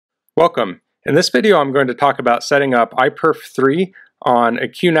Welcome. In this video I'm going to talk about setting up iPerf 3 on a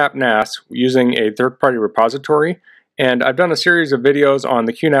QNAP NAS using a third-party repository, and I've done a series of videos on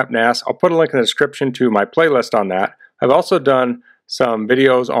the QNAP NAS. I'll put a link in the description to my playlist on that. I've also done some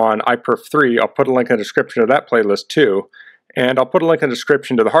videos on iPerf 3. I'll put a link in the description to that playlist too, and I'll put a link in the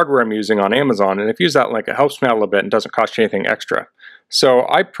description to the hardware I'm using on Amazon, and if you use that link it helps me out a little bit and doesn't cost you anything extra. So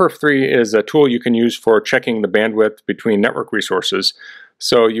iPerf 3 is a tool you can use for checking the bandwidth between network resources.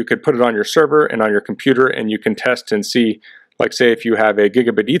 So you could put it on your server and on your computer and you can test and see, like say if you have a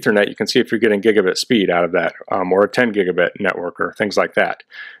gigabit Ethernet, you can see if you're getting gigabit speed out of that, or a 10 gigabit network or things like that.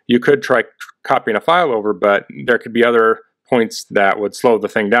 You could try copying a file over, but there could be other points that would slow the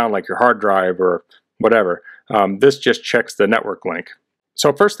thing down, like your hard drive or whatever. This just checks the network link.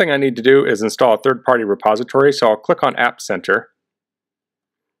 So first thing I need to do is install a third-party repository. So I'll click on App Center,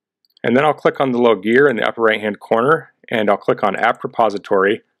 and then I'll click on the little gear in the upper right-hand corner, and I'll click on App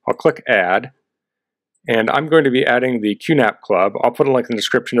Repository. I'll click Add, and I'm going to be adding the QNAP Club. I'll put a link in the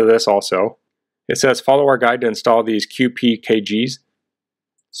description to this also. It says follow our guide to install these QPKGs.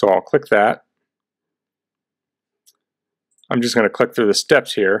 So I'll click that. I'm just going to click through the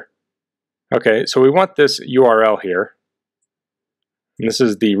steps here. Okay, so we want this URL here. And this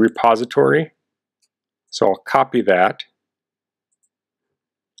is the repository. So I'll copy that.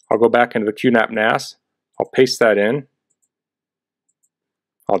 I'll go back into the QNAP NAS. I'll paste that in.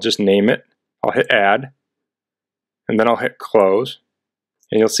 I'll just name it. I'll hit add, and then I'll hit close.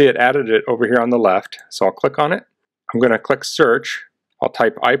 And you'll see it added it over here on the left. So I'll click on it. I'm going to click search. I'll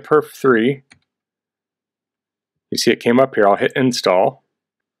type iPerf 3. You see it came up here. I'll hit install.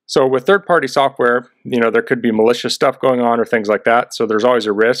 So with third-party software, there could be malicious stuff going on or things like that. So there's always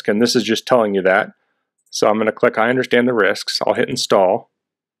a risk, and this is just telling you that. So I'm going to click I understand the risks. I'll hit install.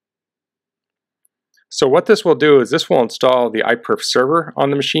 So what this will do is this will install the iPerf server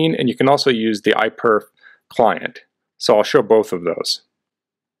on the machine, and you can also use the iPerf client. So I'll show both of those.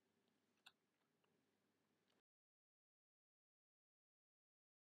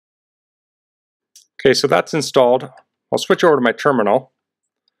 Okay, so that's installed. I'll switch over to my terminal.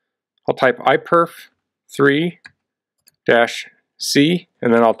 I'll type iPerf 3-C,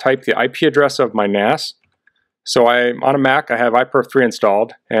 and then I'll type the IP address of my NAS. So on a Mac, I have iPerf 3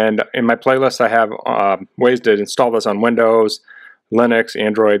 installed, and in my playlist I have ways to install this on Windows, Linux,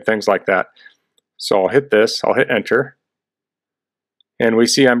 Android, things like that. So I'll hit this, I'll hit enter, and we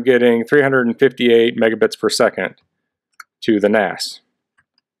see I'm getting 358 megabits per second to the NAS.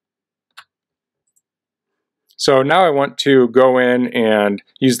 So now I want to go in and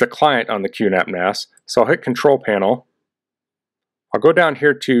use the client on the QNAP NAS. So I'll hit Control Panel. I'll go down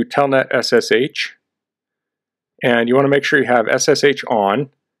here to Telnet SSH. And you want to make sure you have SSH on,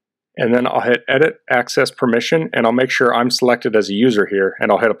 and then I'll hit Edit Access Permission, and I'll make sure I'm selected as a user here,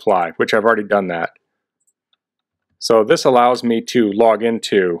 and I'll hit Apply, which I've already done that. So this allows me to log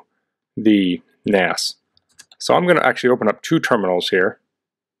into the NAS. So I'm going to actually open up two terminals here.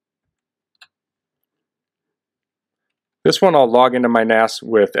 This one I'll log into my NAS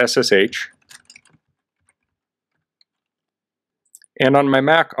with SSH. And on my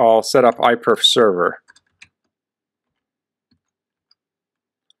Mac I'll set up iPerf Server.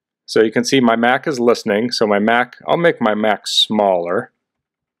 So you can see my Mac is listening, so I'll make my Mac smaller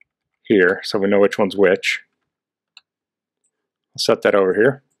here so we know which one's which. I'll set that over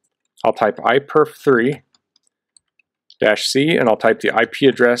here. I'll type iPerf 3-C, and I'll type the IP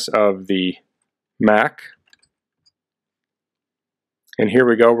address of the Mac. And here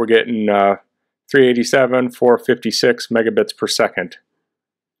we go, we're getting 387,456 megabits per second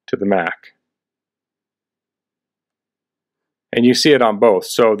to the Mac. And you see it on both.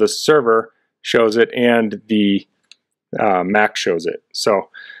 So the server shows it and the Mac shows it. So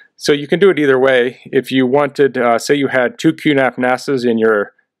you can do it either way. If you wanted, say you had two QNAP NASs and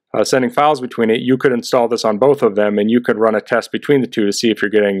you're sending files between it, you could install this on both of them and you could run a test between the two to see if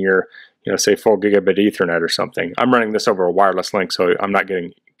you're getting your, say full gigabit Ethernet or something. I'm running this over a wireless link, so I'm not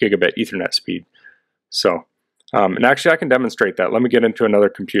getting gigabit Ethernet speed. So, and actually I can demonstrate that. Let me get into another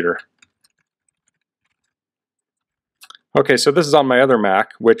computer. Okay, so this is on my other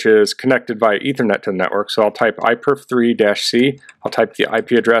Mac, which is connected via Ethernet to the network. So I'll type iPerf 3-C. I'll type the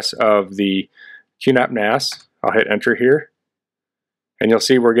IP address of the QNAP NAS. I'll hit enter here. And you'll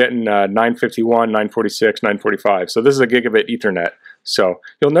see we're getting 951, 946, 945. So this is a gigabit Ethernet. So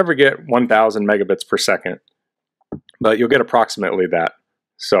you'll never get 1,000 megabits per second, but you'll get approximately that.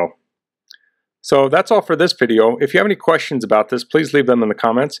 So that's all for this video. If you have any questions about this, please leave them in the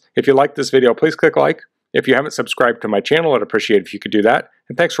comments. If you like this video, please click like. If you haven't subscribed to my channel, I'd appreciate it if you could do that.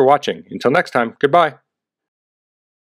 And thanks for watching. Until next time, goodbye.